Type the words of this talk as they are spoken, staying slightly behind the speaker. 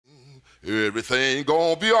Everything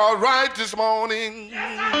gonna be all right this morning.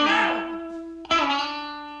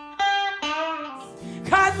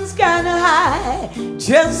 Cotton's kinda high,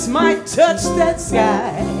 just might touch that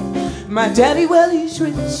sky. My daddy, well, he's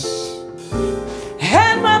rich,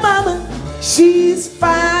 and my mama, she's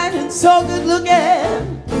fine and so good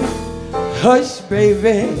looking. Hush,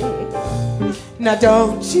 baby, now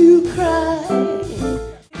don't you cry.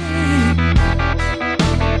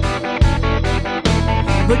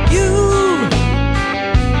 But you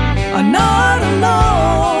are not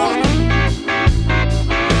alone,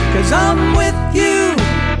 'cause I'm with you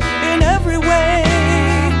in every way,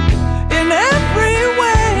 in every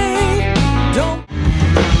way. Don't.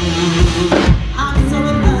 I'm so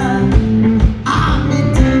in love, I'm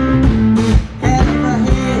into heaven for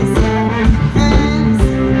his hands.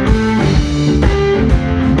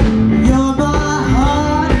 You're my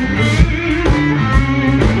heart.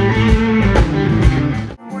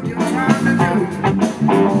 What you trying to do?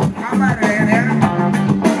 Come out here,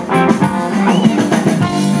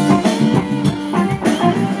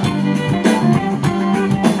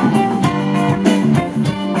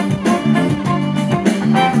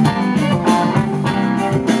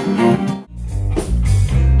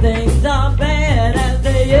 things are bad as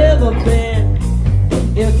they ever been.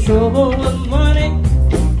 If trouble was money,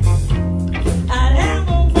 I'd have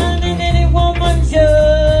more money than any woman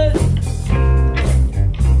should.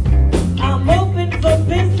 I'm open for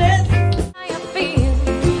business. How you feel?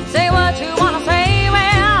 Say what you wanna say.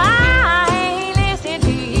 Well, I ain't listening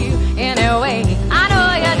to you anyway. I know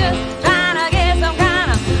you're just trying to get some kind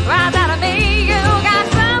of rise out of me. You got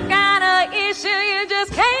some kind of issue, you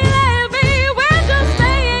just can't let it be. Well, just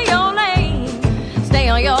stay in your lane, stay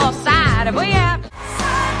on your side. If we have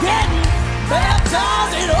Getting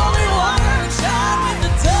baptized in holy water and shine with the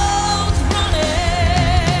tongues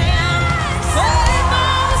running. Say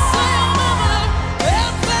mama, say mama,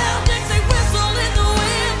 bell, bell, Dixie whistle in the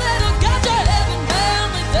wind that'll got your heaven bound.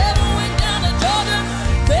 The devil went down to Georgia,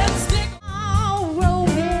 then stick. Oh, roll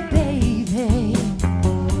me, baby.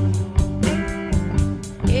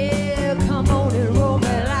 Yeah, come on and roll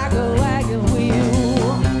me like a wagon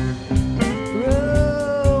wheel.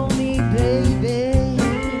 Roll me, baby.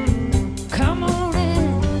 Come on in.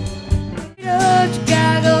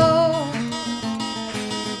 Chicago.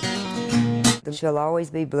 She'll always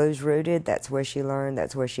be blues rooted. That's where she learned,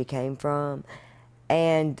 that's where she came from.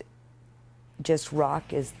 And just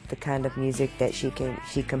rock is the kind of music that she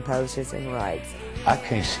composes and writes. I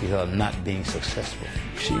can't see her not being successful.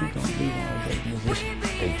 She's gonna be one of those musicians.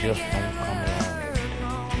 They just don't come along.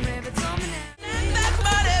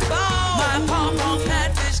 My pom-poms,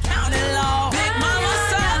 Catfish County law. Big mama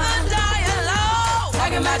Southern dialogue.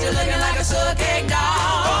 Talking about you looking like a sugar cake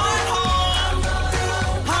dog. Going home.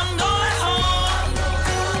 I'm going home.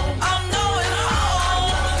 I'm going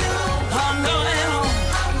home. I'm going home.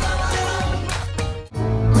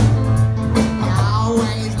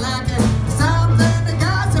 Always looking something to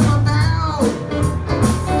gossip about.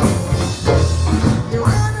 You're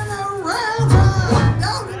running around from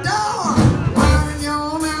door to door, running your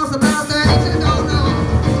mouth about things you don't know.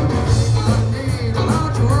 I need a lot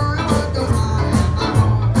to worry what goes on in my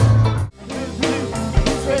home.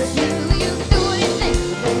 says you do anything.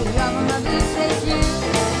 Your mother says you.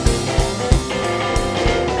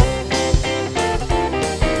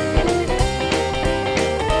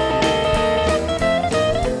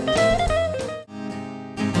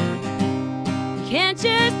 Can't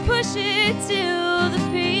just push it till the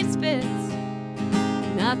peace spits.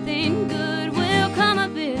 Nothing good will come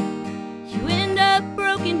of it. You end up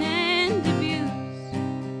broken and abused.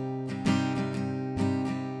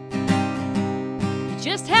 You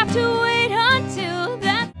just have to wait until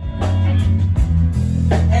that.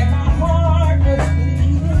 And my heart was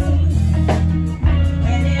bleeding,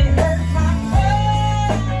 and it hurt my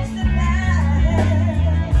bones tonight.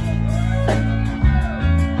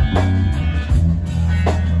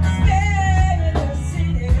 Stay in the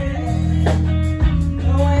city,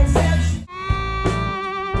 no exception.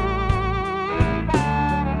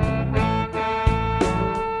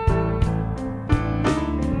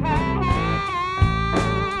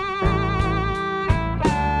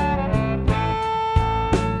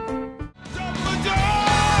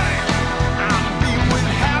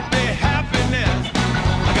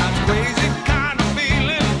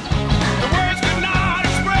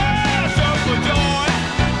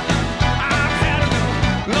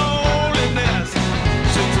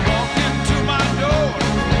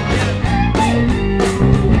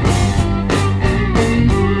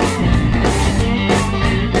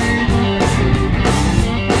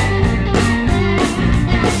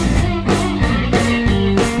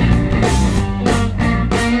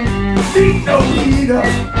 ain't no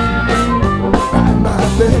heater.